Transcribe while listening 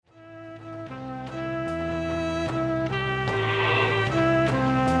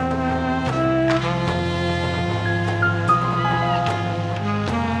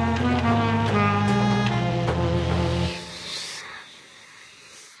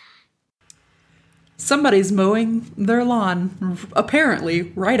Somebody's mowing their lawn, apparently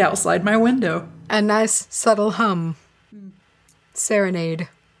right outside my window. A nice, subtle hum. Serenade.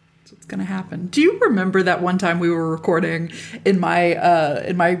 That's what's gonna happen. Do you remember that one time we were recording in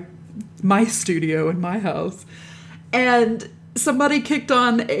my studio in my house, and somebody kicked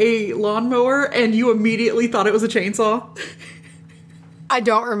on a lawnmower, and you immediately thought it was a chainsaw? I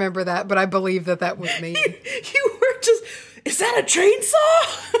don't remember that, but I believe that was me. You were just, is that a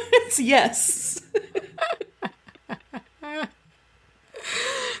chainsaw? It's yes.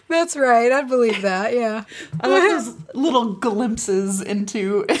 That's right. I believe that. Yeah. I love those little glimpses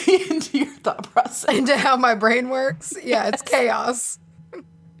into your thought process. Into how my brain works. Yeah, it's chaos.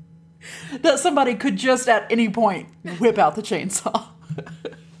 That somebody could just at any point whip out the chainsaw.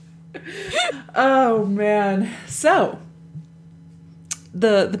 Oh man. So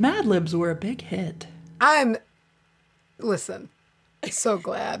the Mad Libs were a big hit. Listen, so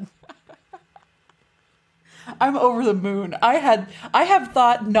glad. I'm over the moon. I have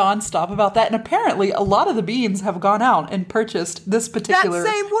thought nonstop about that, and apparently a lot of the beans have gone out and purchased this particular... That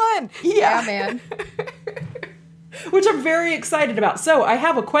same one! Yeah, man. Which I'm very excited about. So, I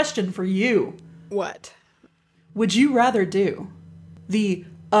have a question for you. What? Would you rather do the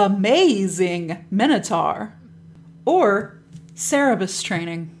amazing Minotaur or Cerebus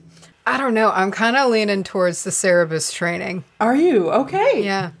training? I don't know. I'm kind of leaning towards the Cerebus training. Are you? Okay.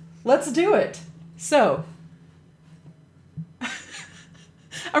 Yeah. Let's do it. So...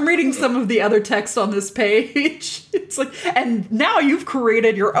 I'm reading some of the other text on this page. It's like, and now you've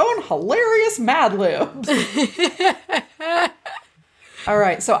created your own hilarious Mad Libs. All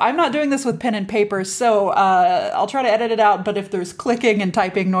right, so I'm not doing this with pen and paper, so I'll try to edit it out, but if there's clicking and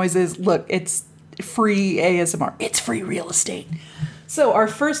typing noises, look, it's free ASMR. It's free real estate. So our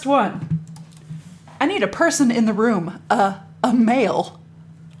first one. I need a person in the room. A male.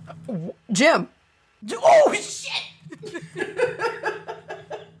 Jim. Oh, shit!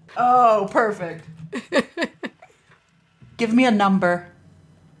 Oh, perfect. Give me a number.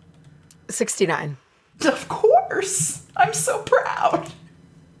 69. Of course. I'm so proud.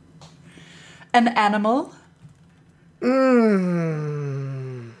 An animal.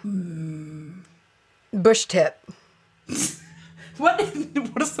 Bush tit. What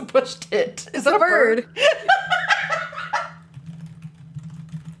is the bush tit? Is that a bird?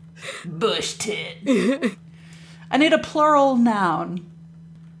 Bush tit. I need a plural noun.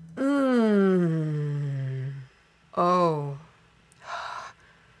 Oh.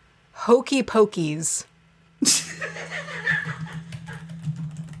 Hokey pokies.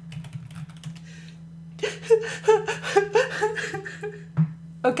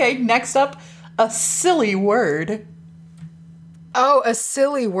 Okay, next up, a silly word. Oh, a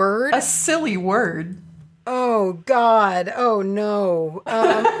silly word? A silly word. Oh, God. Oh, no.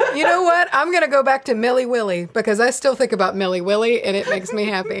 You know what? I'm going to go back to Millie Willy because I still think about Millie Willy and it makes me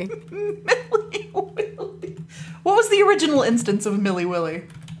happy. Millie Willy. What was the original instance of Millie Willy?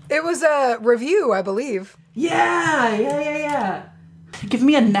 It was a review, I believe. Yeah. Give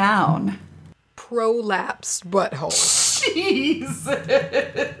me a noun. Prolapsed butthole.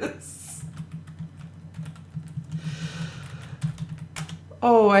 Jesus.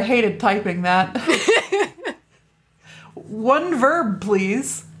 Oh, I hated typing that. One verb,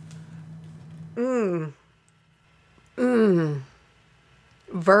 please.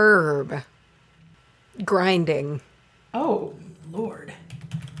 Verb. Grinding. Oh, Lord.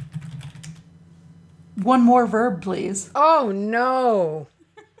 One more verb, please. Oh, no.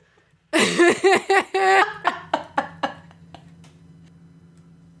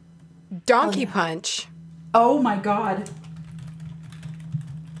 Donkey punch. Oh, my God.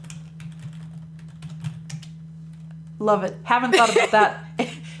 Love it. Haven't thought about that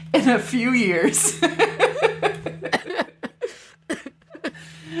in a few years.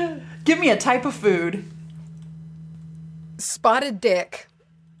 Give me a type of food. Spotted dick.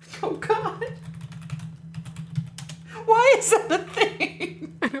 Oh, God. Why is that a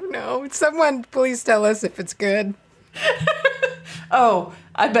thing? I don't know. Someone please tell us if it's good. Oh,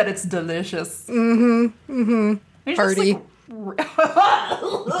 I bet it's delicious. Hearty.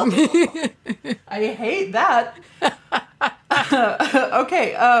 I hate that.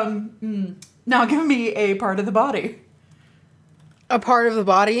 Okay, now give me a part of the body. A part of the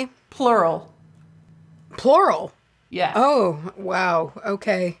body? Plural. Plural? Yeah. Oh, wow.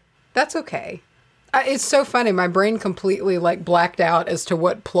 Okay. That's okay. It's so funny. My brain completely, blacked out as to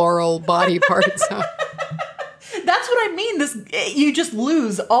what plural body parts are. That's what I mean. You just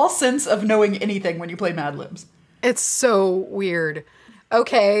lose all sense of knowing anything when you play Mad Libs. It's so weird.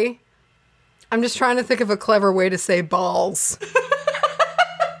 Okay. I'm just trying to think of a clever way to say balls.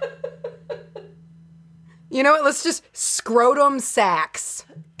 You know what? Let's just scrotum sacs.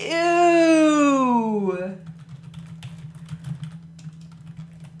 Ew.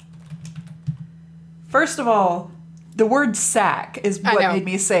 First of all, the word sack is what made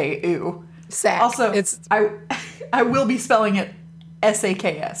me say ew. Sack. Also, I will be spelling it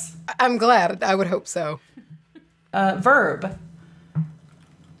S-A-K-S. I'm glad. I would hope so. Verb.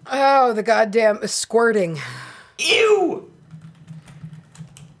 Oh, the goddamn squirting. Ew!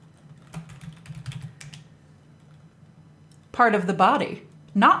 Part of the body.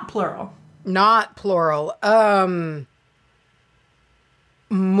 Not plural. Not plural.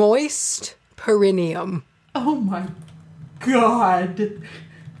 Moist perineum. Oh my god.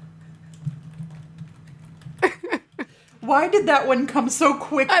 Why did that one come so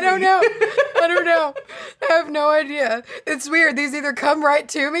quickly? I don't know. I have no idea. It's weird. These either come right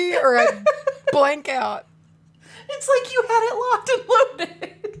to me or I blank out. It's like you had it locked and loaded.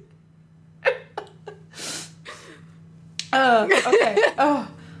 Okay.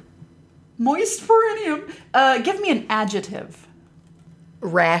 Moist perineum. Give me an adjective.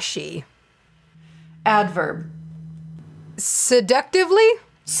 Rashy. Adverb. Seductively?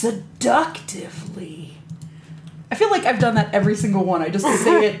 Seductively. I feel like I've done that every single one. I just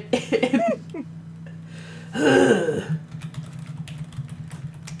say it.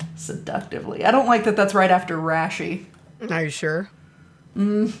 Seductively. I don't like that that's right after rashy. Are you sure?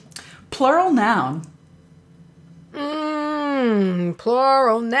 Plural noun.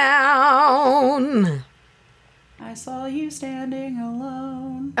 Plural noun. I saw you standing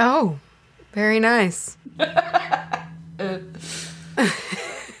alone. Oh, very nice.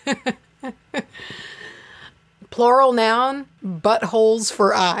 Plural noun, buttholes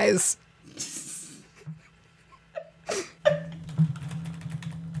for eyes.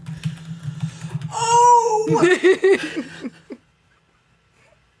 Oh!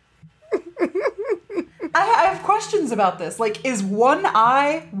 I have questions about this. Like, is one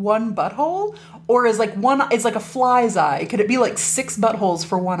eye one butthole? Or is like a fly's eye? Could it be like 6 buttholes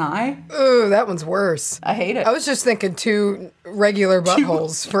for one eye? Ooh, that one's worse. I hate it. I was just thinking 2 regular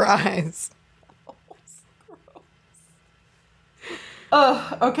buttholes for eyes.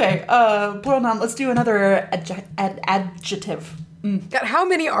 Okay. Plural noun. Let's do another adjective. God, how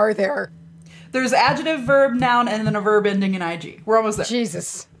many are there? There's adjective, verb, noun, and then a verb ending in ig. We're almost there.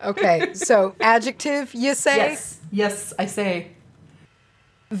 Jesus. Okay, so adjective, you say? Yes. Yes, I say.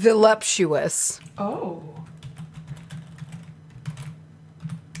 Voluptuous. Oh.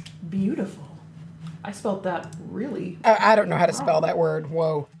 Beautiful. I spelled that really. I don't know how to spell that word.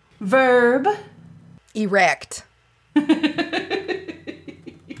 Whoa. Verb. Erect.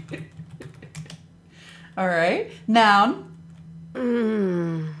 All right. Noun.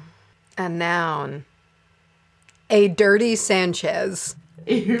 A noun. A dirty Sanchez.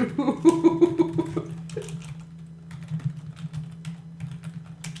 Ew.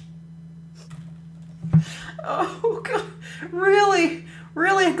 Oh, God. Really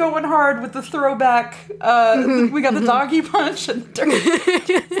going hard with the throwback. We got the doggy punch and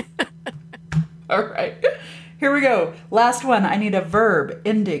dirty. All right. Here we go. Last one. I need a verb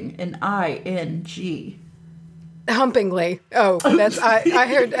ending in ing. Humpingly. Oh, that's I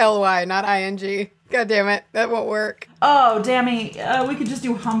heard ly, not ing. God damn it. That won't work. Oh, dammy. We could just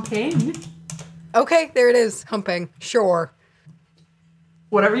do humping. Okay, there it is. Humping. Sure.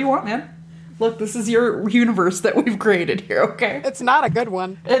 Whatever you want, man. Look, this is your universe that we've created here, okay? It's not a good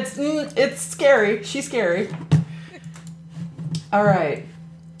one. It's scary. She's scary. All right.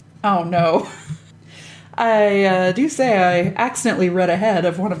 Oh, no. I do say I accidentally read ahead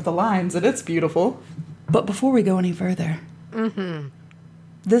of one of the lines, and it's beautiful. But before we go any further,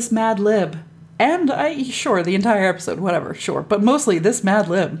 this Mad Lib, and the entire episode, whatever, sure, but mostly this Mad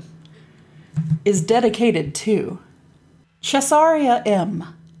Lib is dedicated to Cesaria M.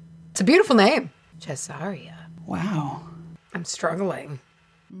 It's a beautiful name. Cesaria. Wow. I'm struggling.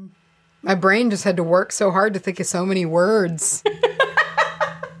 My brain just had to work so hard to think of so many words.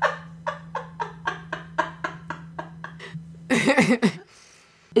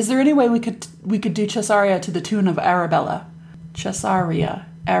 Is there any way we could do Cesaria to the tune of Arabella? Cesaria,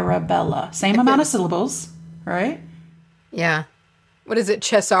 Arabella. Same amount of syllables, right? Yeah. What is it?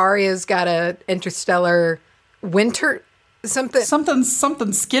 Cesaria's got a interstellar winter something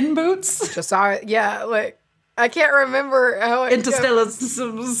skin boots. Cesaria, yeah, like I can't remember how it interstellar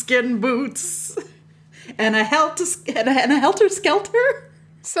skin boots and a helter skelter.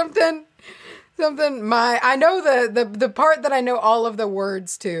 Something. I know the part that I know all of the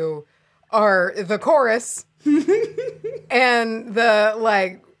words to are the chorus and the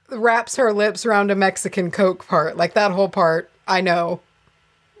like wraps her lips around a Mexican Coke part. Like that whole part I know.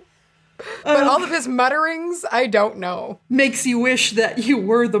 But all of his mutterings, I don't know. Makes you wish that you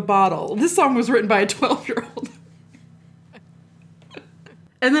were the bottle. This song was written by a 12-year-old.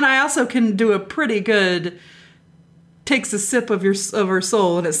 And then I also can do a pretty good takes a sip of her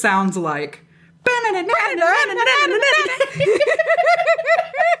soul, and it sounds like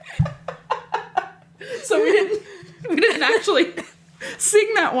so we didn't actually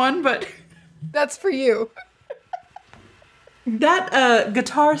sing that one, but that's for you. That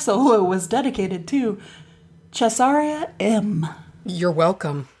guitar solo was dedicated to Cesaria M. You're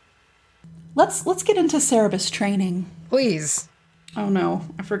welcome. Let's get into Cerebus training. Please. Oh no,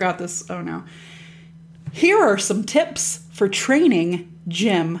 I forgot this. Oh no. Here are some tips for training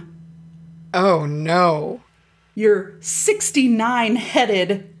Jim. Oh no. Your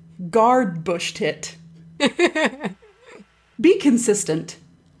 69-headed guard bush tit. Be consistent.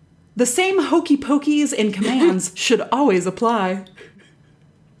 The same hokey pokies and commands should always apply.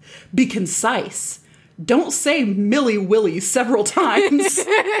 Be concise. Don't say Millie Willy several times.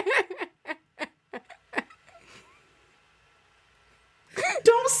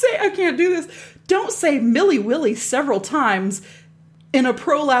 I can't do this. Don't say Millie Willy several times in a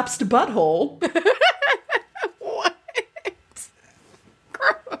prolapsed butthole. What?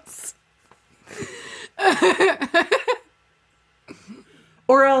 Gross.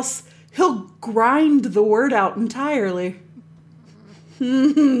 Or else he'll grind the word out entirely.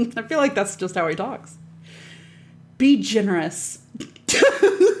 I feel like that's just how he talks. Be generous.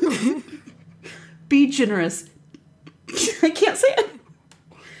 Be generous. I can't say it.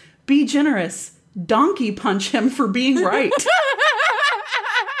 Be generous. Donkey punch him for being right.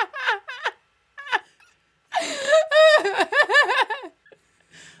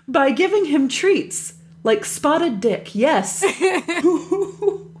 By giving him treats, like spotted dick, yes.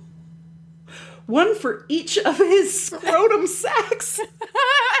 One for each of his scrotum sacks.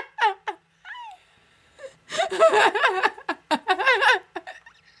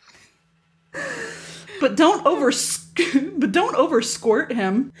 But don't oversquirt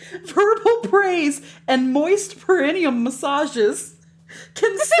him. Verbal praise and moist perineum massages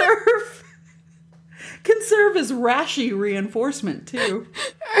can serve as rashy reinforcement too.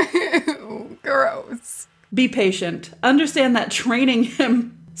 Gross. Be patient. Understand that training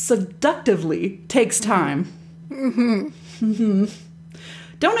him seductively takes time. Mm-hmm. Mm-hmm.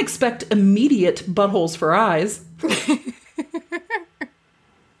 Don't expect immediate buttholes for eyes.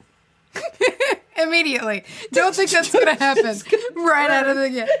 Immediately. Don't think that's going to happen right out of the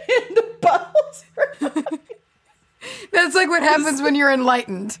gate. Into buttholes for eyes. That's like what happens when you're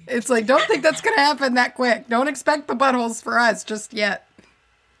enlightened. It's like, don't think that's going to happen that quick. Don't expect the buttholes for us just yet.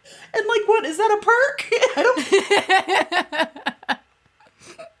 And like, what? Is that a perk?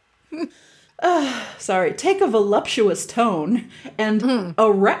 Sorry. Take a voluptuous tone and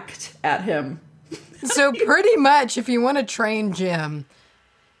erect at him. So pretty much, if you want to train Jim,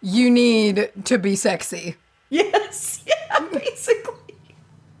 you need to be sexy. Yes. Yeah, basically.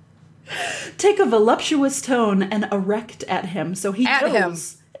 Take a voluptuous tone and erect at him so he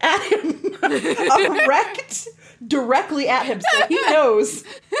knows. At him. Erect directly at him so he knows.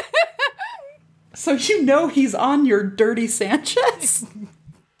 So you know he's on your dirty Sanchez.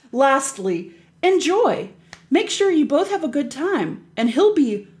 Lastly, enjoy. Make sure you both have a good time, and he'll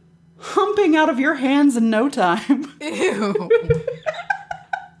be humping out of your hands in no time. Ew.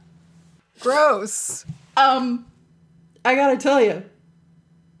 Gross. I gotta tell you,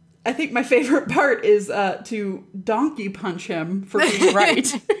 I think my favorite part is to donkey punch him for being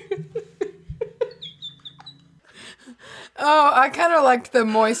right. Oh, I kind of liked the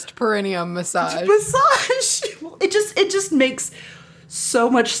moist perineum massage. It just makes so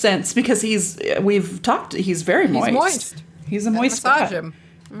much sense because he's very moist. He's moist. He's a moist guy. Massage him.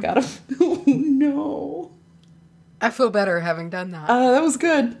 Got him. Oh, no. I feel better having done that. That was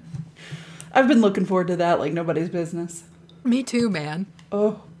good. I've been looking forward to that like nobody's business. Me too, man.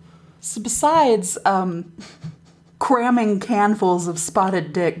 Oh. So besides cramming canfuls of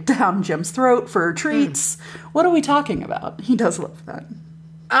spotted dick down Jim's throat for treats, what are we talking about? He does love that.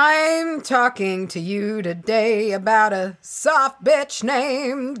 I'm talking to you today about a soft bitch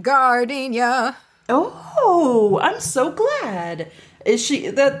named Gardenia. Oh, I'm so glad. Is she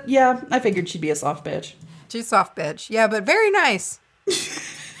that? Yeah, I figured she'd be a soft bitch. She's a soft bitch. Yeah, but very nice.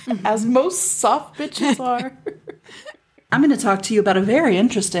 As most soft bitches are. I'm going to talk to you about a very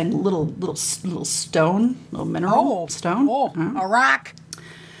interesting little stone, little mineral stone. A rock.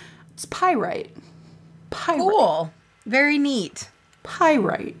 It's pyrite. Pyrite. Cool. Very neat.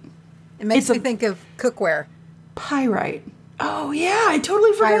 Pyrite. It makes me think of cookware. Pyrite. Oh, yeah. I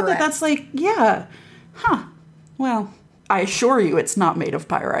totally forgot that that's like, yeah. Huh. Well, I assure you it's not made of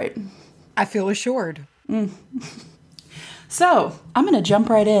pyrite. I feel assured. So, I'm going to jump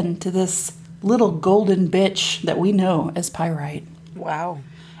right into this little golden bitch that we know as pyrite. Wow.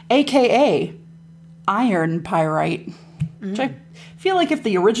 AKA iron pyrite. Which I feel like if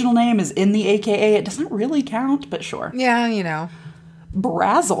the original name is in the AKA, it doesn't really count, but sure. Yeah, you know.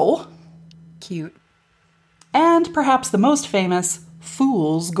 Brazel. Cute. And perhaps the most famous,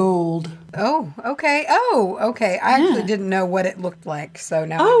 fool's gold. Oh, okay. I actually didn't know what it looked like, so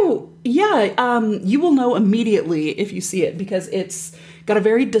now. Oh, yeah. You will know immediately if you see it because it's got a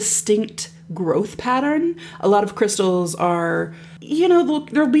very distinct growth pattern. A lot of crystals are,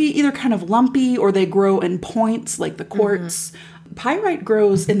 they'll be either kind of lumpy or they grow in points like the quartz. Pyrite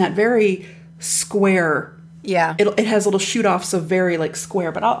grows in that very square. Yeah. It has little shoot-offs of very like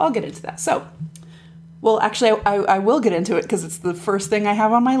square, but I'll get into that. So, well, actually, I will get into it because it's the first thing I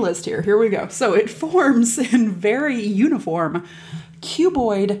have on my list here. Here we go. So it forms in very uniform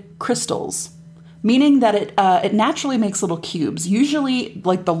cuboid crystals, meaning that it naturally makes little cubes. Usually,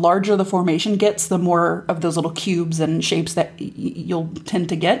 like the larger the formation gets, the more of those little cubes and shapes that you'll tend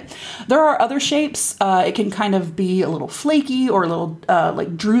to get. There are other shapes. It can kind of be a little flaky or a little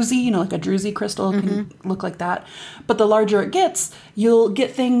like druzy, like a druzy crystal can look like that. But the larger it gets, you'll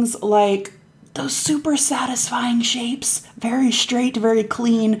get things like those super satisfying shapes, very straight, very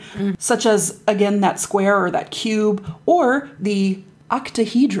clean, such as, again, that square or that cube, or the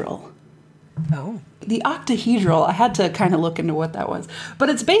octahedral. Oh. The octahedral, I had to kind of look into what that was. But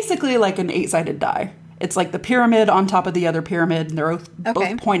it's basically like an 8-sided die. It's like the pyramid on top of the other pyramid, and they're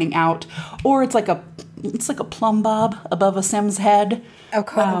both pointing out. Or it's like a plumb bob above a Sim's head.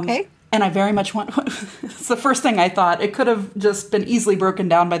 Okay. And I very much want... It's the first thing I thought. It could have just been easily broken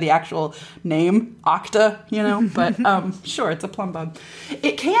down by the actual name, octa, But sure, it's a plumb bob.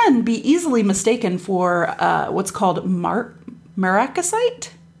 It can be easily mistaken for what's called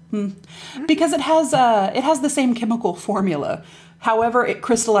maracasite. Because it has the same chemical formula. However, it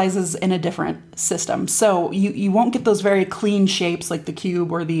crystallizes in a different system. So you won't get those very clean shapes like the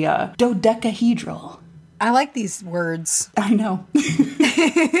cube or the dodecahedral. I like these words. I know.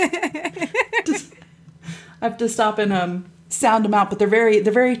 I have to stop and sound them out, but they're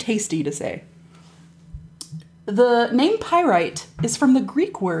very tasty to say. The name pyrite is from the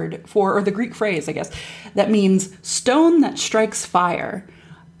Greek word or the Greek phrase, I guess, that means stone that strikes fire,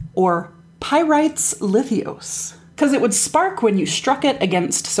 or pyrites lithios, because it would spark when you struck it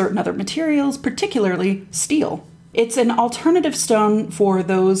against certain other materials, particularly steel. It's an alternative stone for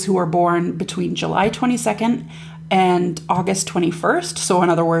those who are born between July 22nd and August 21st. So in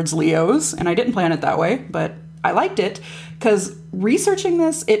other words, Leos. And I didn't plan it that way, but I liked it because researching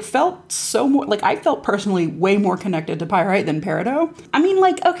this, it felt I felt personally way more connected to pyrite than peridot. I mean,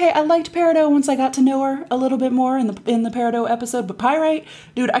 I liked peridot once I got to know her a little bit more in the peridot episode, but pyrite,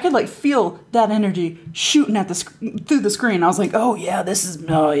 dude, I could feel that energy shooting at through the screen. I was like, oh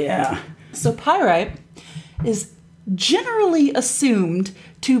yeah. So pyrite is generally assumed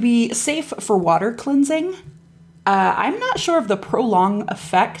to be safe for water cleansing. I'm not sure of the prolonged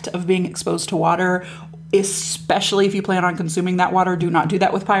effect of being exposed to water, especially if you plan on consuming that water. Do not do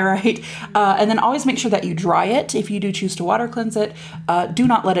that with pyrite. And then always make sure that you dry it if you do choose to water cleanse it. Do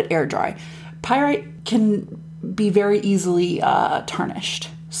not let it air dry. Pyrite can be very easily tarnished.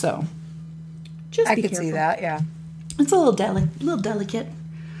 So just I be could careful. see that, yeah. It's a little delicate.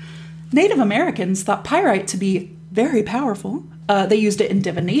 Native Americans thought pyrite to be very powerful. They used it in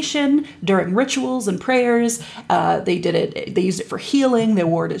divination, during rituals and prayers. They used it for healing. They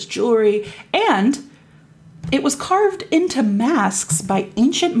wore it as jewelry. And it was carved into masks by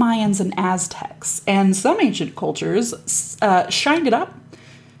ancient Mayans and Aztecs. And some ancient cultures shined it up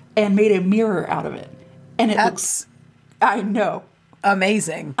and made a mirror out of it. And That's I know.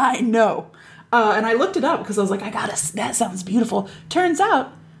 amazing. I know. And I looked it up because I was like, that sounds beautiful. Turns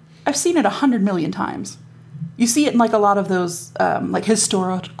out, I've seen it 100 million times. You see it in a lot of those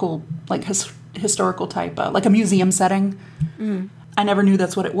historical type, like a museum setting. I never knew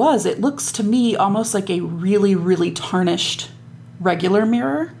that's what it was. It looks to me almost like a really, really tarnished regular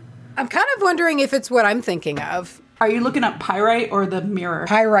mirror. I'm kind of wondering if it's what I'm thinking of. Are you looking at pyrite or the mirror?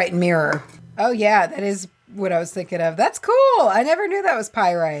 Pyrite mirror. Oh yeah, that is what I was thinking of. That's cool. I never knew that was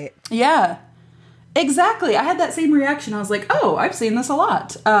pyrite. Yeah. Exactly. I had that same reaction. I was like, oh, I've seen this a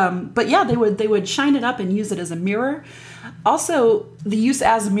lot. But yeah, they would shine it up and use it as a mirror. Also, the use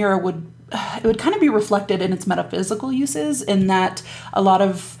as a mirror would kind of be reflected in its metaphysical uses, in that a lot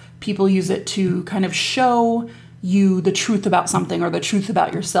of people use it to kind of show you the truth about something or the truth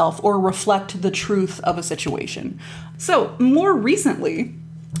about yourself or reflect the truth of a situation. So more recently,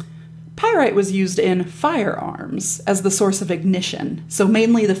 pyrite Pyrite was used in firearms as the source of ignition. So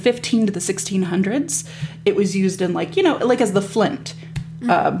mainly the 15 to the 1600s, it was used in like as the flint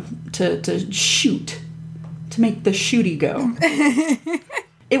to shoot, to make the shooty go.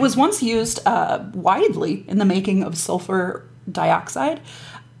 It was once used widely in the making of sulfur dioxide.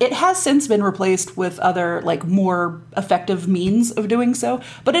 It has since been replaced with other, like, more effective means of doing so,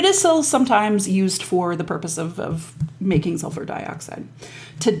 but it is still sometimes used for the purpose of making sulfur dioxide.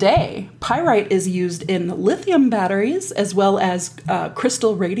 Today, pyrite is used in lithium batteries as well as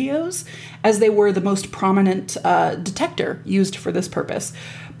crystal radios, as they were the most prominent detector used for this purpose.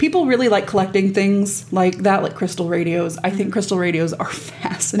 People really like collecting things like that, like crystal radios. I think crystal radios are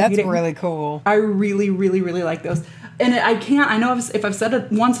fascinating. That's really cool. I really, really, really like those. And I know if I've said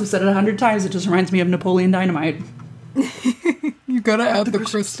it once, I've said it 100 times, it just reminds me of Napoleon Dynamite. You gotta add the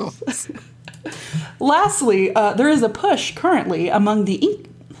crystals. Lastly, there is a push currently among the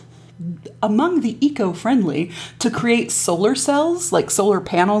eco-friendly to create solar cells, like solar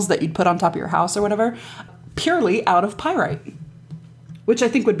panels that you'd put on top of your house or whatever, purely out of pyrite. Which I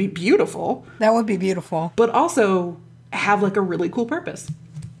think would be beautiful. That would be beautiful. But also have like a really cool purpose.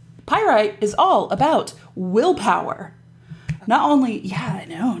 Pyrite is all about willpower. Not only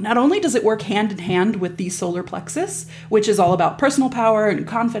does it work hand in hand with the solar plexus, which is all about personal power and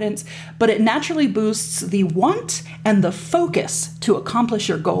confidence, but it naturally boosts the want and the focus to accomplish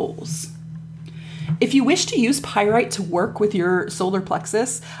your goals. If you wish to use pyrite to work with your solar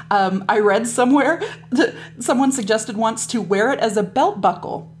plexus, I read somewhere that someone suggested once to wear it as a belt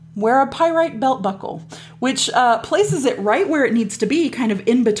buckle. Wear a pyrite belt buckle, which places it right where it needs to be, kind of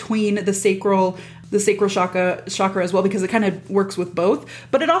in between the sacral chakra as well, because it kind of works with both.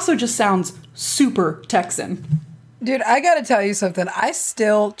 But it also just sounds super Texan. Dude, I gotta tell you something. I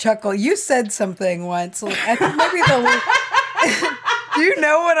still chuckle. You said something once. Like, I think maybe do you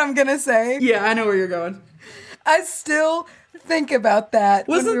know what I'm gonna say? Yeah, I know where you're going. I still think about that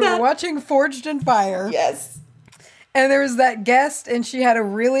when we were watching Forged in Fire. Yes. And there was that guest, and she had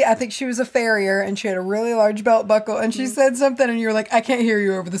I think she was a farrier, and she had a really large belt buckle, and she said something, and you were like, I can't hear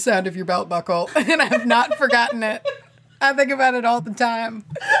you over the sound of your belt buckle. And I have not forgotten it. I think about it all the time.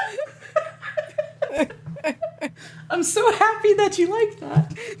 I'm so happy that you like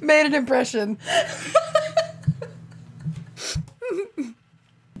that. Made an impression.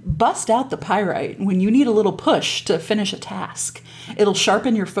 Bust out the pyrite when you need a little push to finish a task. It'll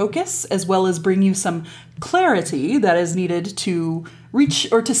sharpen your focus as well as bring you some clarity that is needed to reach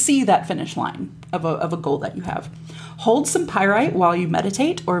or to see that finish line of a goal that you have. Hold some pyrite while you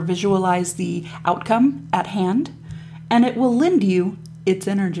meditate or visualize the outcome at hand, and it will lend you its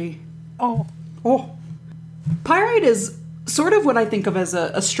energy. Oh. Pyrite is sort of what I think of as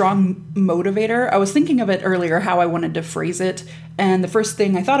a strong motivator. I was thinking of it earlier, how I wanted to phrase it, and the first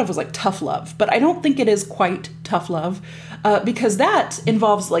thing I thought of was like tough love, but I don't think it is quite tough love, because that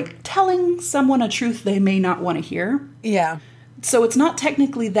involves like telling someone a truth they may not want to hear. Yeah. So it's not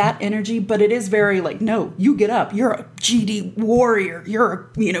technically that energy, but it is very like, no, you get up, you're a GD warrior,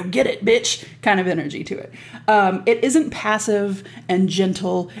 you're a, get it, bitch, kind of energy to it. It isn't passive and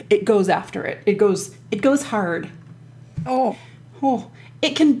gentle. It goes after it. It goes hard. Oh,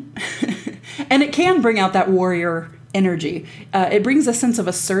 it can, and it can bring out that warrior energy. It brings a sense of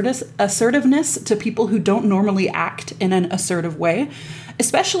assertiveness to people who don't normally act in an assertive way,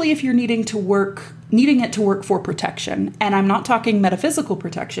 especially if you're needing it to work for protection. And I'm not talking metaphysical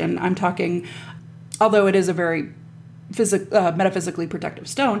protection. I'm talking, although it is a very metaphysically protective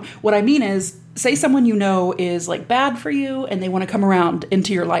stone, what I mean is, say someone you know is like bad for you and they want to come around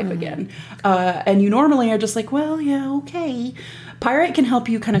into your life again. And you normally are just like, well, yeah, okay. Pyrite can help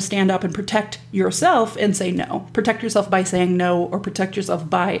you kind of stand up and protect yourself and say no. Protect yourself by saying no, or protect yourself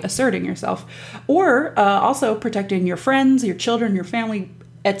by asserting yourself. Or also protecting your friends, your children, your family,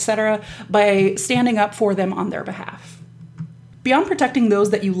 etc. by standing up for them on their behalf. Beyond protecting those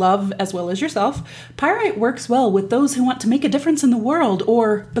that you love as well as yourself, pyrite works well with those who want to make a difference in the world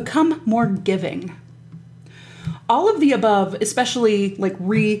or become more giving. All of the above, especially like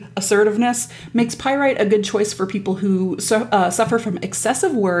reassertiveness, makes pyrite a good choice for people who suffer from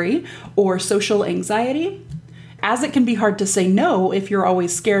excessive worry or social anxiety, as it can be hard to say no if you're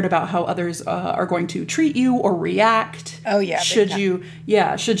always scared about how others are going to treat you or react. Oh, yeah. Should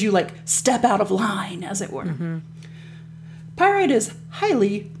you like step out of line, as it were. Mm-hmm. Pyrite is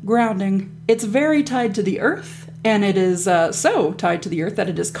highly grounding. It's very tied to the earth, and it is so tied to the earth that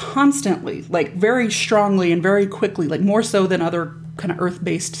it is constantly, like very strongly and very quickly, like more so than other kind of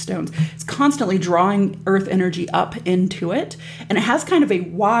earth-based stones, it's constantly drawing earth energy up into it. And it has kind of a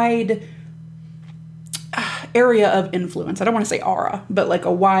wide, area of influence. I don't want to say aura, but like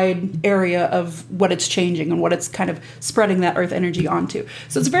a wide area of what it's changing and what it's kind of spreading that earth energy onto.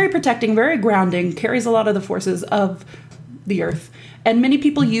 So it's very protecting, very grounding, carries a lot of the forces of the earth. And many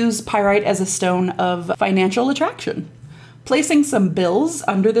people use pyrite as a stone of financial attraction. Placing some bills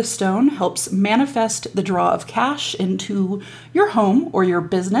under the stone helps manifest the draw of cash into your home or your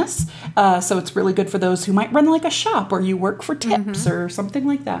business. So it's really good for those who might run like a shop or you work for tips or something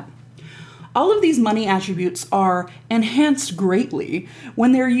like that. All of these money attributes are enhanced greatly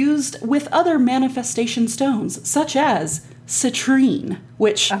when they're used with other manifestation stones, such as citrine,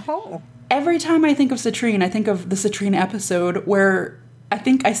 which every time I think of citrine, I think of the citrine episode where I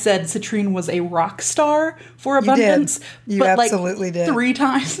think I said citrine was a rock star for abundance. You absolutely did. 3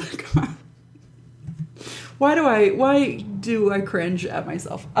 times. Why do I cringe at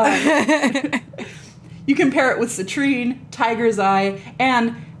myself? You can pair it with citrine, tiger's eye,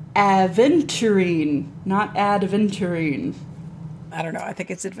 and aventurine, not adventurine. I don't know. I think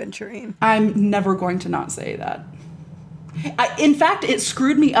it's adventurine. I'm never going to not say that. In fact, it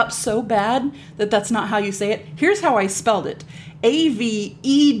screwed me up so bad that that's not how you say it. Here's how I spelled it.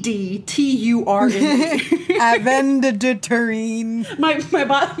 Avedturine. Aventurine.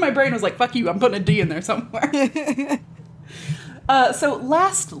 My brain was like, fuck you, I'm putting a D in there somewhere. So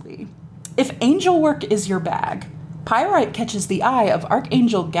lastly, if angel work is your bag, pyrite catches the eye of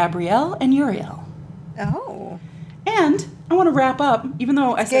Archangel Gabriel and Uriel. Oh. And I want to wrap up, even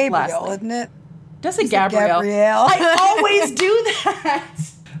though I said Gabriel, lastly. isn't it? Does it Gabriel? I always do that.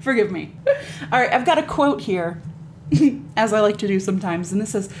 Forgive me. All right, I've got a quote here, as I like to do sometimes, and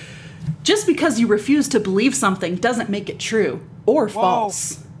this says, just because you refuse to believe something doesn't make it true or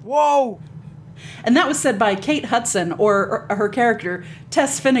false. Whoa. And that was said by Kate Hudson, or her character,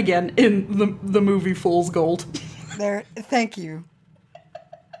 Tess Finnegan, in the movie Fool's Gold. There, thank you.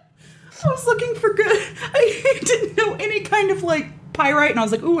 I was looking for good. I didn't know any kind of like pyrite, and I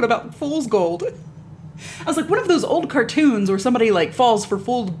was like, ooh, what about Fool's Gold? I was like, what if those old cartoons where somebody like falls for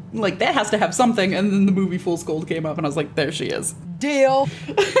fool, like that has to have something, and then the movie Fool's Gold came up, and I was like, there she is. Deal.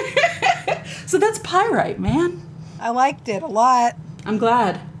 So that's pyrite, man. I liked it a lot. I'm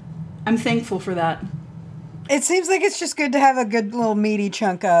glad. I'm thankful for that. It seems like it's just good to have a good little meaty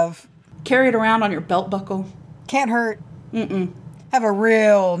chunk of. Carry it around on your belt buckle. Can't hurt. Mm-mm. Have a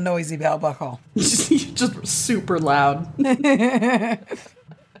real noisy belt buckle. Just super loud.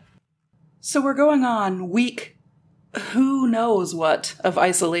 So we're going on week who knows what of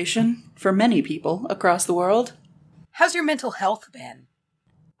isolation for many people across the world. How's your mental health been?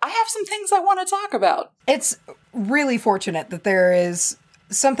 I have some things I want to talk about. It's really fortunate that there is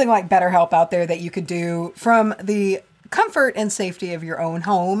something like BetterHelp out there that you could do from the comfort and safety of your own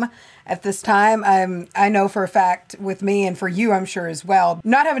home at this time. I know for a fact with me, and for you, I'm sure as well,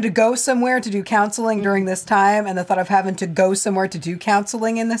 not having to go somewhere to do counseling during this time, and the thought of having to go somewhere to do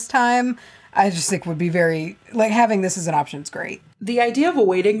counseling in this time, I just think would be very, like, having this as an option is great. The idea of a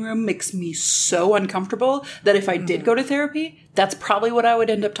waiting room makes me so uncomfortable that if I did go to therapy, that's probably what I would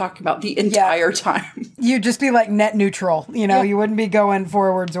end up talking about the entire time. You'd just be like net neutral, you know, you wouldn't be going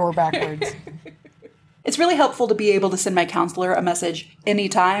forwards or backwards. It's really helpful to be able to send my counselor a message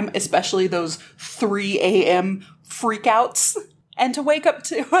anytime, especially those 3 a.m. freakouts, and to wake up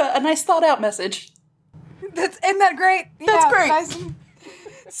to a nice thought out message. Isn't that great? That's great. Nice.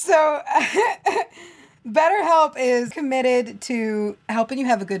 So, BetterHelp is committed to helping you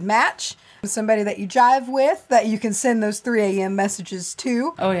have a good match with somebody that you jive with, that you can send those 3 a.m. messages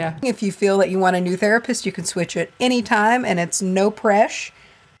to. Oh, yeah. If you feel that you want a new therapist, you can switch at any time, and it's no pressure.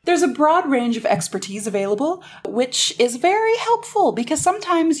 There's a broad range of expertise available, which is very helpful because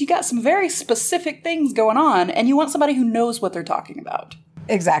sometimes you got some very specific things going on and you want somebody who knows what they're talking about.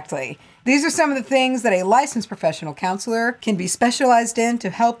 Exactly. These are some of the things that a licensed professional counselor can be specialized in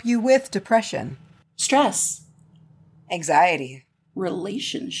to help you with depression, stress, anxiety,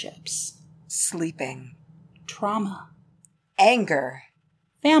 relationships, sleeping, trauma, anger,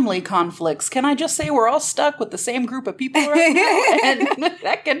 family conflicts. Can I just say we're all stuck with the same group of people right now? And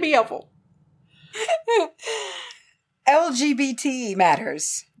that can be helpful. LGBT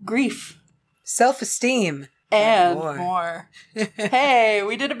matters. Grief. Self-esteem. And more. Hey,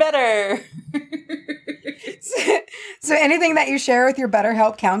 we did it better. So anything that you share with your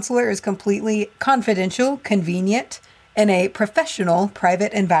BetterHelp counselor is completely confidential, convenient, in a professional,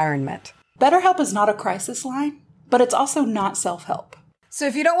 private environment. BetterHelp is not a crisis line, but it's also not self-help. So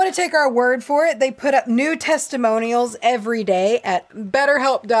if you don't want to take our word for it, they put up new testimonials every day at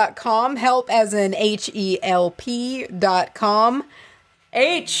BetterHelp.com. Help as in HELP.com.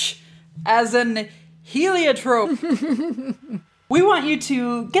 H as in heliotrope. We want you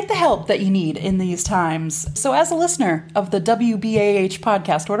to get the help that you need in these times. So as a listener of the WBAH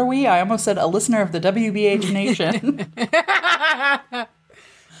podcast, what are we? I almost said a listener of the WBAH Nation.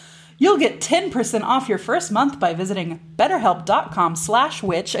 You'll get 10% off your first month by visiting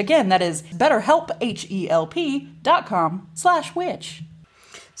betterhelp.com/witch. Again, that is betterhelp, HELP.com/witch.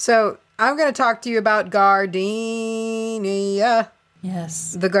 So I'm going to talk to you about gardenia.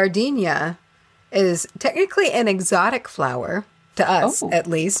 Yes. The gardenia is technically an exotic flower. To us, at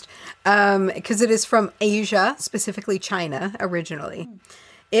least, because it is from Asia, specifically China, originally.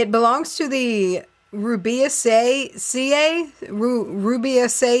 It belongs to the Rubiaceae.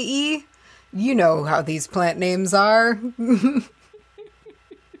 You know how these plant names are.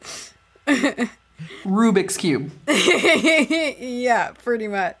 Rubik's Cube. Yeah, pretty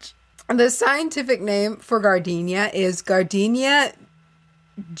much. The scientific name for gardenia is Gardenia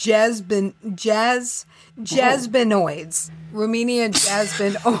jasminoides. Romania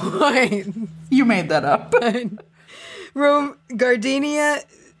jasminoides. You made that up. Gardenia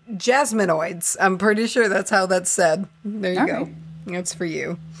jasminoides. I'm pretty sure that's how that's said. There you go. Right. That's for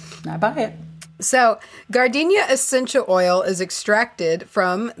you. I buy it. So, gardenia essential oil is extracted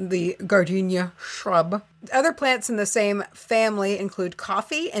from the gardenia shrub. Other plants in the same family include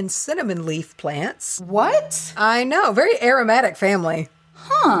coffee and cinnamon leaf plants. What? I know. Very aromatic family.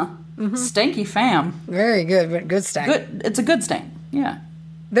 Huh. Mm-hmm. Stanky fam. Very good, but good stank. Good. It's a good stank. Yeah.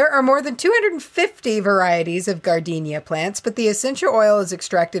 There are more than 250 varieties of gardenia plants, but the essential oil is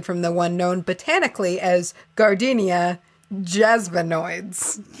extracted from the one known botanically as Gardenia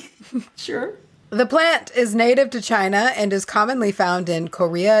jasminoides. Sure. The plant is native to China and is commonly found in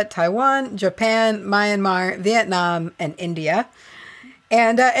Korea, Taiwan, Japan, Myanmar, Vietnam, and India.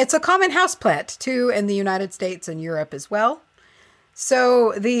 And it's a common houseplant, too, in the United States and Europe as well.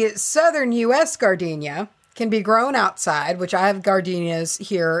 So the southern U.S. gardenia can be grown outside, which I have gardenias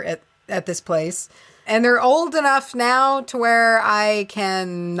here at this place. And they're old enough now to where I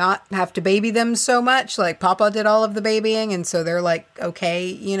can not have to baby them so much. Like Papa did all of the babying, and so they're like, okay,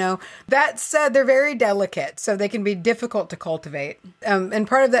 you know. That said, they're very delicate, so they can be difficult to cultivate. And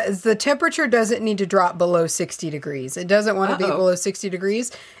part of that is the temperature doesn't need to drop below 60 degrees. It doesn't want to be below 60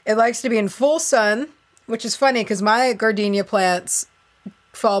 degrees. It likes to be in full sun, which is funny because my gardenia plants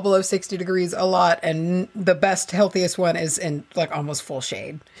fall below 60 degrees a lot, and the best, healthiest one is in like almost full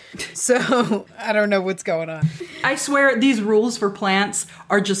shade. So I don't know what's going on. I swear these rules for plants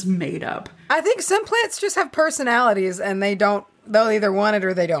are just made up. I think some plants just have personalities and they'll either want it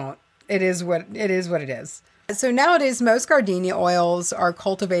or they don't. It is what it is. So nowadays, most gardenia oils are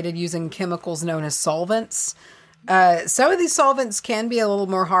cultivated using chemicals known as solvents. Some of these solvents can be a little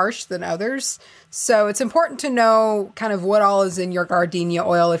more harsh than others. So it's important to know kind of what all is in your gardenia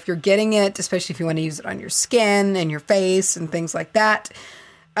oil if you're getting it, especially if you want to use it on your skin and your face and things like that.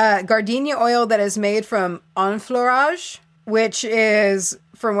 Gardenia oil that is made from enfleurage, which is,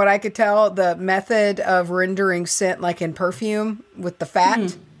 from what I could tell, the method of rendering scent like in perfume with the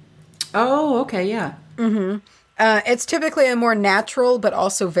fat. Oh, okay, yeah. Mm-hmm. It's typically a more natural, but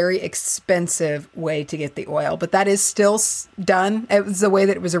also very expensive way to get the oil. But that is still done. It was the way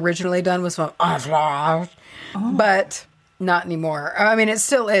that it was originally done, was from enfleurage, but not anymore. I mean, it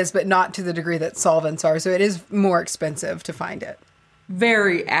still is, but not to the degree that solvents are. So it is more expensive to find it.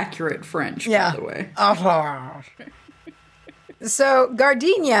 Very accurate French, by the way. Enfleurage. So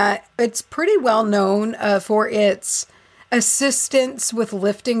gardenia, it's pretty well known for its assistance with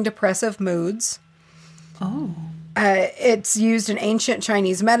lifting depressive moods. Oh. It's used in ancient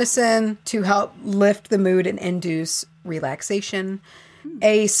Chinese medicine to help lift the mood and induce relaxation.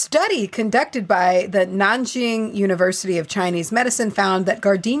 A study conducted by the Nanjing University of Chinese Medicine found that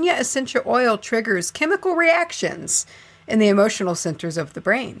gardenia essential oil triggers chemical reactions in the emotional centers of the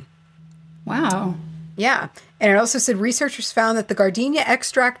brain. Wow. Yeah. And it also said researchers found that the gardenia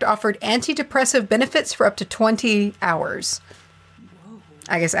extract offered antidepressive benefits for up to 20 hours.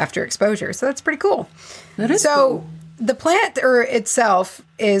 I guess after exposure. So that's pretty cool. That is cool. The plant itself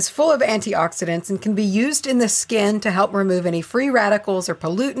is full of antioxidants and can be used in the skin to help remove any free radicals or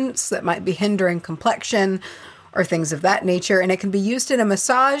pollutants that might be hindering complexion or things of that nature. And it can be used in a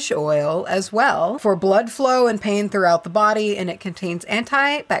massage oil as well for blood flow and pain throughout the body. And it contains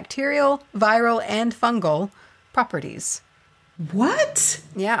antibacterial, viral, and fungal properties. What?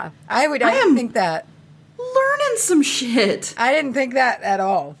 Yeah. I didn't think that. Learning some shit. I didn't think that at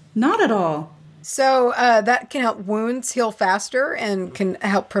all. Not at all. So that can help wounds heal faster and can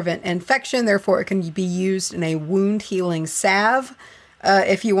help prevent infection. Therefore, it can be used in a wound healing salve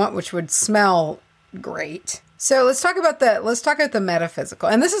if you want, which would smell great. So let's talk about the metaphysical.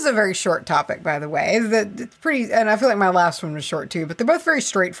 And this is a very short topic, by the way. It's pretty, and I feel like my last one was short too, but they're both very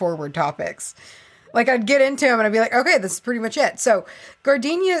straightforward topics. Like, I'd get into them and I'd be like, okay, this is pretty much it. So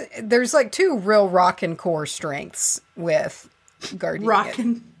Gardenia, there's like two real rock and core strengths with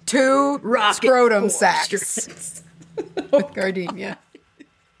Gardenia. Two scrotum sacks with Gardenia.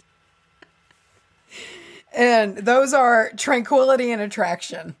 And those are tranquility and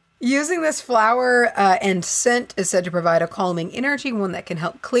attraction. Using this flower and scent is said to provide a calming energy, one that can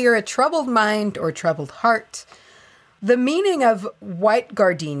help clear a troubled mind or troubled heart. The meaning of white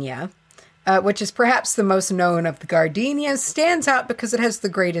gardenia, which is perhaps the most known of the gardenias, stands out because it has the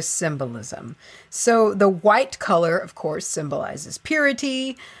greatest symbolism. So the white color, of course, symbolizes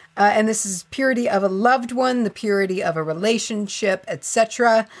purity, and this is purity of a loved one, the purity of a relationship,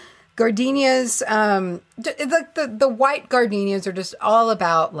 etc. Gardenias, the white gardenias are just all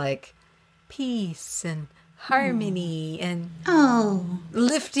about like peace and harmony and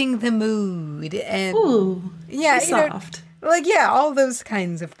lifting the mood and soft. All those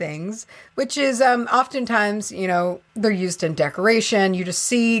kinds of things, which is oftentimes, they're used in decoration. You just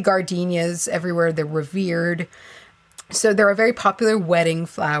see gardenias everywhere. They're revered. So they're a very popular wedding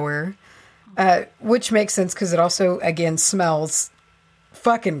flower, which makes sense because it also, again, smells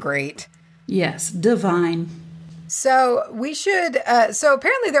fucking great. Yes, divine. So we should, so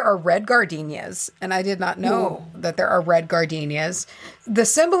apparently there are red gardenias, and I did not know that there are red gardenias. The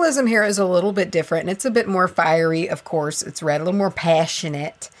symbolism here is a little bit different, and it's a bit more fiery, of course. It's red, a little more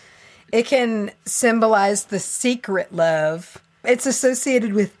passionate. It can symbolize the secret love. It's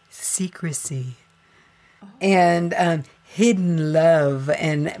associated with secrecy and hidden love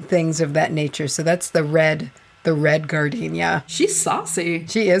and things of that nature. So that's the red gardenia. She's saucy.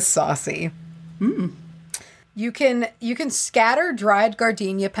 She is saucy. You can scatter dried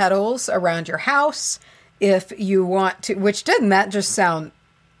gardenia petals around your house if you want to, which doesn't that just sound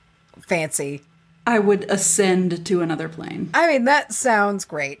fancy? I would ascend to another plane. I mean, that sounds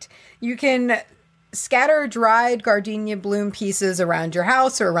great. You can scatter dried gardenia bloom pieces around your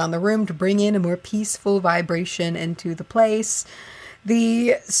house or around the room to bring in a more peaceful vibration into the place.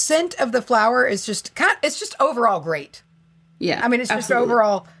 The scent of the flower is just overall great. Yeah. I mean, it's just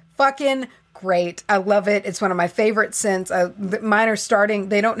overall fucking great. I love it. It's one of my favorite scents. Mine are starting,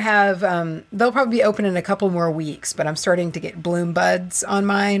 they don't have, they'll probably be open in a couple more weeks, but I'm starting to get bloom buds on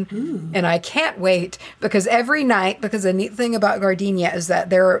mine. Ooh. And I can't wait because every night, because the neat thing about gardenia is that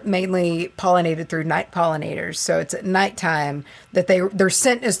they're mainly pollinated through night pollinators. So it's at nighttime that their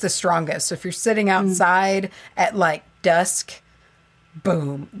scent is the strongest. So if you're sitting outside at like dusk,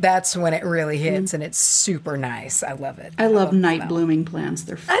 boom, that's when it really hits, and it's super nice. I love it. I love night blooming plants.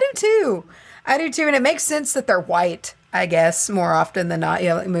 They're fun. I do too, and it makes sense that they're white, I guess, more often than not.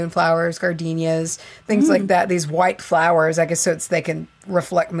 Like moonflowers, gardenias, things like that. These white flowers, I guess, so they can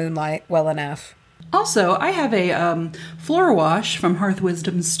reflect moonlight well enough. Also, I have a floor wash from Hearth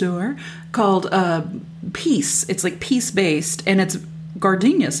Wisdom's store called Peace. It's like peace-based, and it's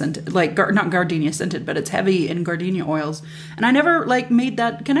gardenia scented, like not gardenia scented, but it's heavy in gardenia oils. And I never made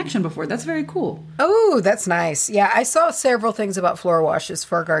that connection before. That's very cool. Oh, that's nice. Yeah, I saw several things about floor washes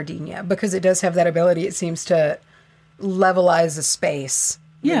for gardenia because it does have that ability. It seems to levelize a space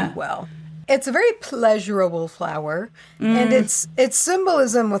really well. It's a very pleasurable flower, and its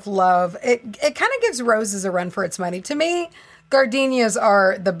symbolism with love. It kind of gives roses a run for its money. To me, gardenias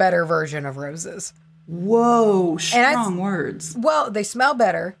are the better version of roses. Whoa, strong words. Well, they smell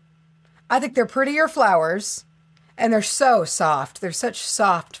better. I think they're prettier flowers, and they're so soft. They're such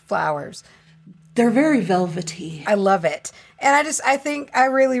soft flowers. They're very velvety. I love it. And I think I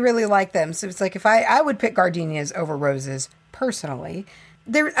really, really like them. So it's like if I would pick gardenias over roses, personally.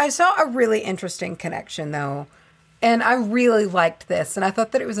 I saw a really interesting connection, though, and I really liked this, and I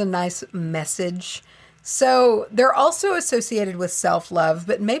thought that it was a nice message. So they're also associated with self-love,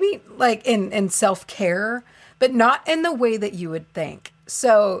 but maybe like in self-care, but not in the way that you would think.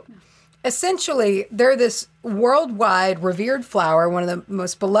 So essentially, they're this worldwide revered flower, one of the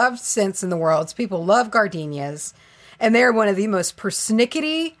most beloved scents in the world. So people love gardenias, and they're one of the most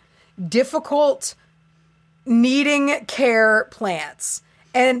persnickety, difficult, needing care plants.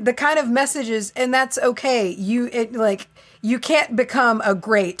 And the kind of messages, and that's okay. You can't become a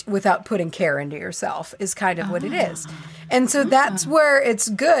great without putting care into yourself is kind of what it is. And so that's where it's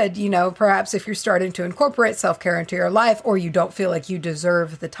good, perhaps if you're starting to incorporate self-care into your life or you don't feel like you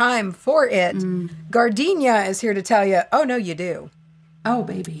deserve the time for it. Gardenia is here to tell you, oh, no, you do. Oh,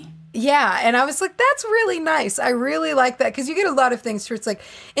 baby. Yeah. And I was like, that's really nice. I really like that because you get a lot of things where it's like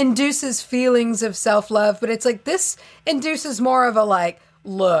induces feelings of self-love, but it's like this induces more of a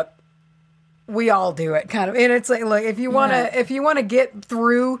look, we all do it kind of. And it's like if you want to get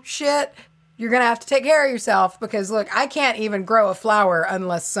through shit, you're going to have to take care of yourself because look, I can't even grow a flower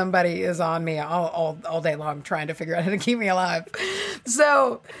unless somebody is on me all day long trying to figure out how to keep me alive.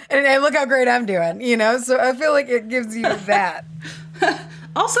 So, and look how great I'm doing, you know? So I feel like it gives you that.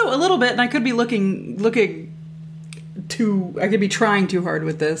 Also a little bit, and I could be I could be trying too hard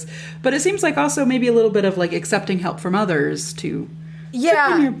with this, but it seems like also maybe a little bit of like accepting help from others to,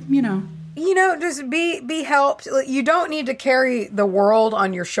 just be helped. You don't need to carry the world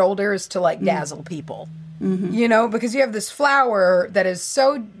on your shoulders to like dazzle people, because you have this flower that is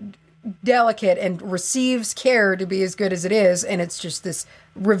so delicate and receives care to be as good as it is. And it's just this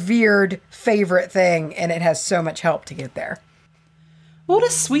revered favorite thing. And it has so much help to get there. What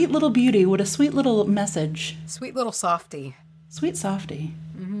a sweet little beauty. What a sweet little message. Sweet little softy. Sweet softy.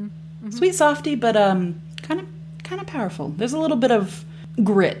 Mm-hmm. Mm-hmm. Sweet softy, but kind of powerful. There's a little bit of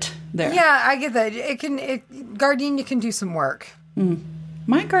grit there. Yeah, I get that. Gardenia can do some work. Mm.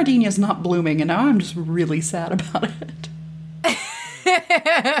 My gardenia's not blooming, and now I'm just really sad about it.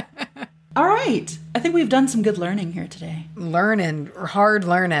 All right. I think we've done some good learning here today. Hard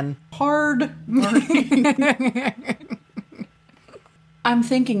learning. I'm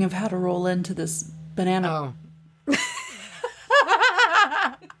thinking of how to roll into this banana. Oh.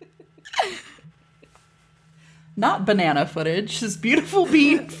 Not banana footage, just beautiful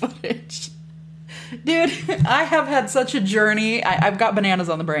bean footage. Dude, I have had such a journey. I've got bananas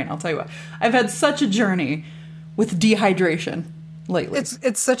on the brain, I'll tell you what. I've had such a journey with dehydration lately.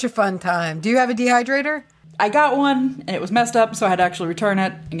 It's such a fun time. Do you have a dehydrator? I got one, and it was messed up, so I had to actually return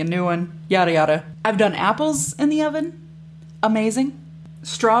it and get a new one, yada yada. I've done apples in the oven. Amazing.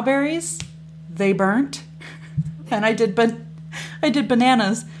 Strawberries, they burnt. And I did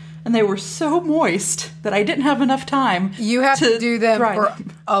bananas, and they were so moist that I didn't have enough time. You have to do them for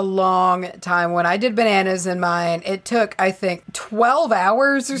a long time. When I did bananas in mine, it took, I think, 12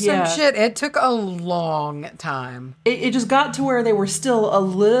 hours or some shit. It took a long time. It just got to where they were still a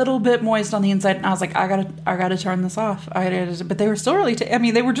little bit moist on the inside, and I was like, I gotta turn this off. But they were still really,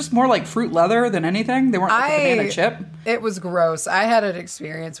 they were just more like fruit leather than anything. They weren't like a banana chip. It was gross. I had an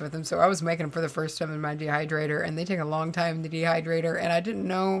experience with them, so I was making them for the first time in my dehydrator, and they take a long time in the dehydrator, and I didn't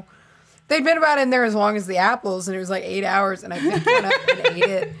know. They'd been about in there as long as the apples, and it was like 8 hours, and I picked one up and ate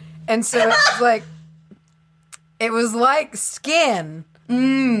it. And so it was like skin,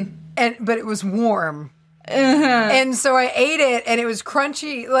 but it was warm. And so I ate it, and it was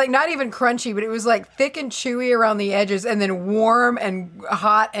crunchy, like not even crunchy, but it was like thick and chewy around the edges, and then warm and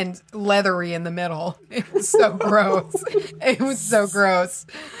hot and leathery in the middle. It was so gross. It was so gross.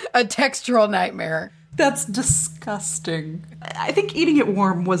 A textural nightmare. That's disgusting. I think eating it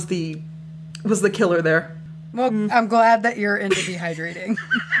warm was the killer there. Well, I'm glad that you're into dehydrating.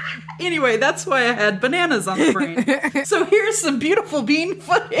 Anyway, that's why I had bananas on the brain. So here's some beautiful bean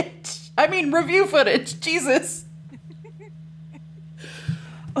footage. Review footage. Jesus.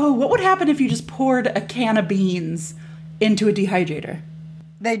 Oh, what would happen if you just poured a can of beans into a dehydrator?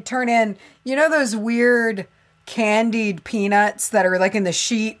 They'd turn in, those weird candied peanuts that are like in the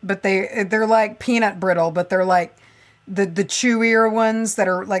sheet, but they're like peanut brittle, but they're like the chewier ones that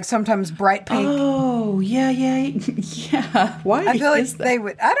are like sometimes bright pink. Oh, yeah. Why? I feel like they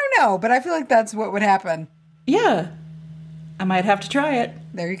would. I don't know, but I feel like that's what would happen. Yeah. I might have to try it.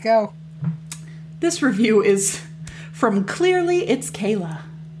 There you go. This review is from Clearly It's Kayla.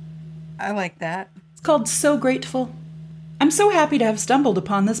 I like that. It's called So Grateful. I'm so happy to have stumbled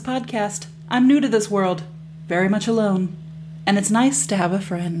upon this podcast. I'm new to this world, very much alone, and it's nice to have a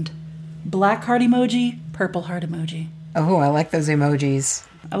friend. Black heart emoji, purple heart emoji. Oh, I like those emojis.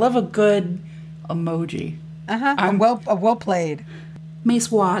 I love a good emoji. Well played.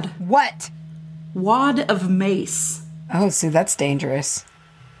 Mace wad. What? Wad of mace. Oh, see, that's dangerous.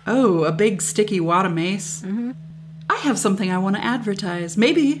 Oh, a big sticky wad of mace. Mm-hmm. I have something I want to advertise.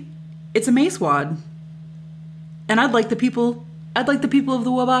 Maybe it's a mace wad, and I'd like the people of the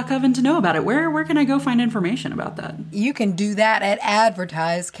Wabach Oven to know about it. Where can I go find information about that? You can do that at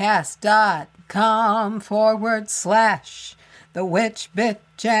advertisecast.com/The Witch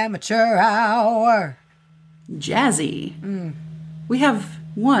Bitch Amateur Hour. Jazzy. We have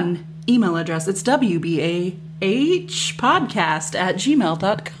one email address. It's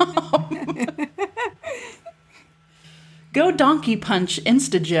wbahpodcast@gmail.com. Go Donkey Punch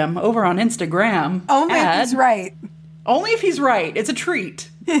Instagym over on Instagram. Only if he's right. Only if he's right. It's a treat.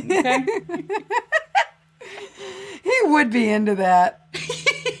 Okay? He would be into that.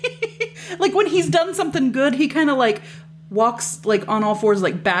 Like when he's done something good, he kind of like walks like on all fours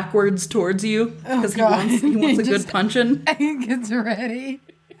like backwards towards you because he wants a good punching. He gets ready.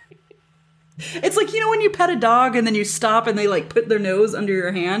 It's like, when you pet a dog and then you stop and they like put their nose under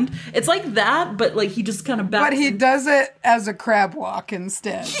your hand. It's like that, but like he just kind of backs. But he does it as a crab walk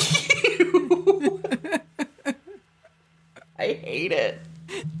instead. I hate it.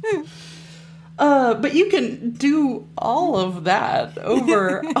 But you can do all of that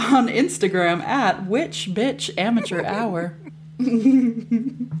over on Instagram at Witch Bitch Amateur Hour.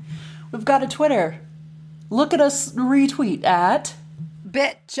 We've got a Twitter. Look at us retweet at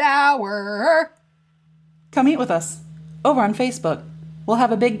Bitch Hour. Come eat with us over on Facebook. We'll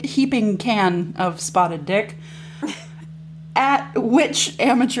have a big heaping can of spotted dick at Witch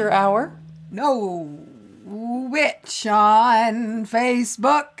Amateur Hour. No, Witch on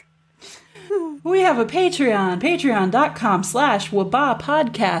Facebook. We have a Patreon, patreon.com/WBAH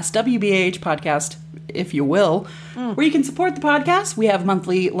podcast, WBAH podcast, if you will, where you can support the podcast. We have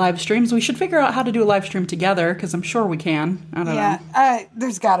monthly live streams. We should figure out how to do a live stream together, because I'm sure we can. I don't know.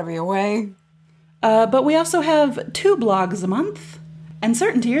 There's got to be a way. But we also have 2 blogs a month, and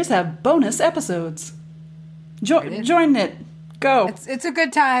certain tiers have bonus episodes. Join it. Go. It's a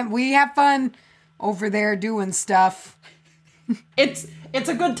good time. We have fun over there doing stuff. It's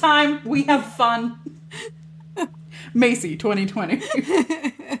a good time. We have fun. Macy 2020.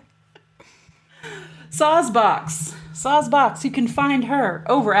 Sawsbox. You can find her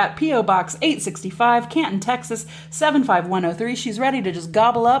over at P.O. Box 865, Canton, Texas 75103. She's ready to just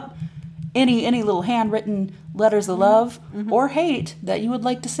gobble up any little handwritten letters of love or hate that you would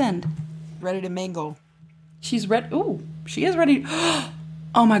like to send. Ready to mingle. She's ready. Ooh, she is ready.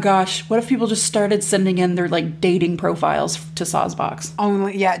 Oh my gosh, what if people just started sending in their like dating profiles to Sawsbox?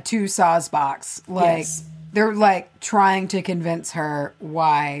 To Sawsbox. Yes. They're like trying to convince her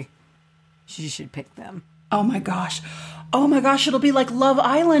why she should pick them. Oh my gosh, it'll be like Love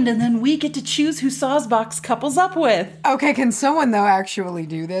Island, and then we get to choose who Sawsbox couples up with. Okay, can someone though actually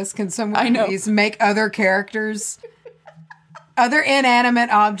do this? Can someone please make other characters, other inanimate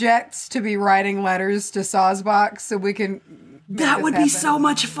objects to be writing letters to Sawsbox so we can... That would be so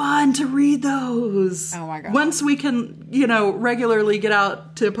much fun to read those. Oh my God. Once we can, regularly get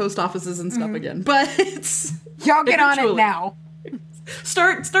out to post offices and stuff again. But it's... Y'all get on it now.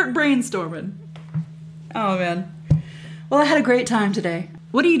 Start brainstorming. Oh, man. Well, I had a great time today.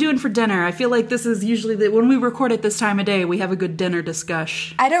 What are you doing for dinner? I feel like this is usually... when we record at this time of day, we have a good dinner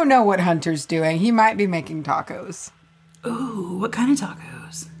discussion. I don't know what Hunter's doing. He might be making tacos. Ooh, what kind of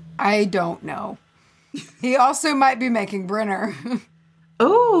tacos? I don't know. He also might be making Brenner.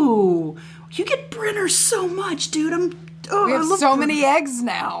 Oh, you get Brenner so much, dude. We have so many eggs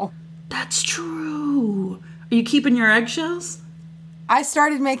now. That's true. Are you keeping your eggshells? I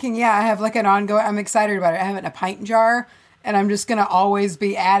started making, I have like an ongoing, I'm excited about it. I have it in a pint jar, and I'm just going to always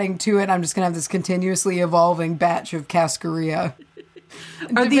be adding to it. I'm just going to have this continuously evolving batch of cascarilla.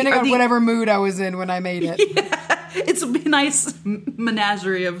 Depending on whatever mood I was in when I made it. Yeah, it's a nice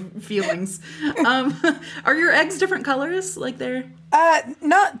menagerie of feelings. Are your eggs different colors? Like they're...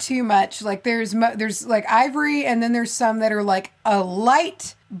 Not too much. Like there's like ivory, and then there's some that are like a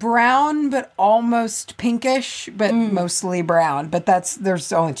light brown, but almost pinkish, but mostly brown. But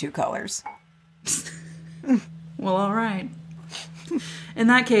there's only 2 colors. Well, all right. In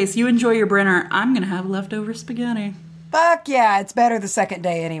that case, you enjoy your Brenner. I'm going to have leftover spaghetti. Fuck yeah, it's better the second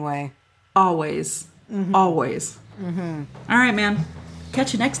day anyway. Always. Mm-hmm. Always. Mm-hmm. All right, man.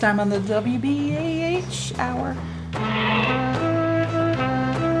 Catch you next time on the WBAH Hour.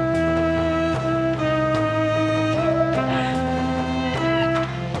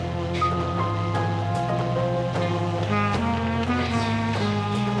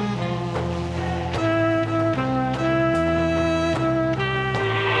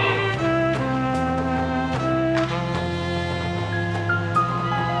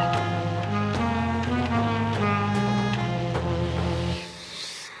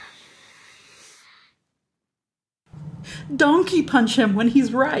 Donkey punch him when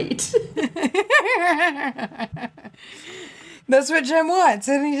he's right. That's what Jim wants.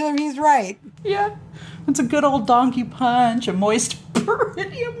 Anytime he's right. Yeah. It's a good old donkey punch, a moist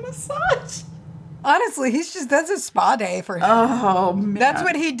perineum massage. Honestly, that's a spa day for him. Oh, man. That's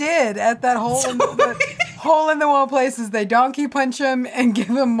what he did at that hole in the wall places. They donkey punch him and give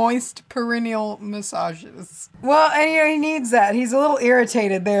him moist perineal massages. Well, and he needs that. He's a little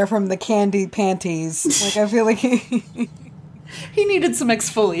irritated there from the candy panties. Like, I feel like he needed some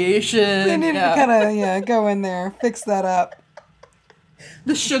exfoliation. He needed to kind of, go in there, fix that up.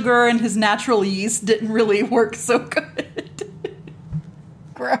 The sugar and his natural yeast didn't really work so good.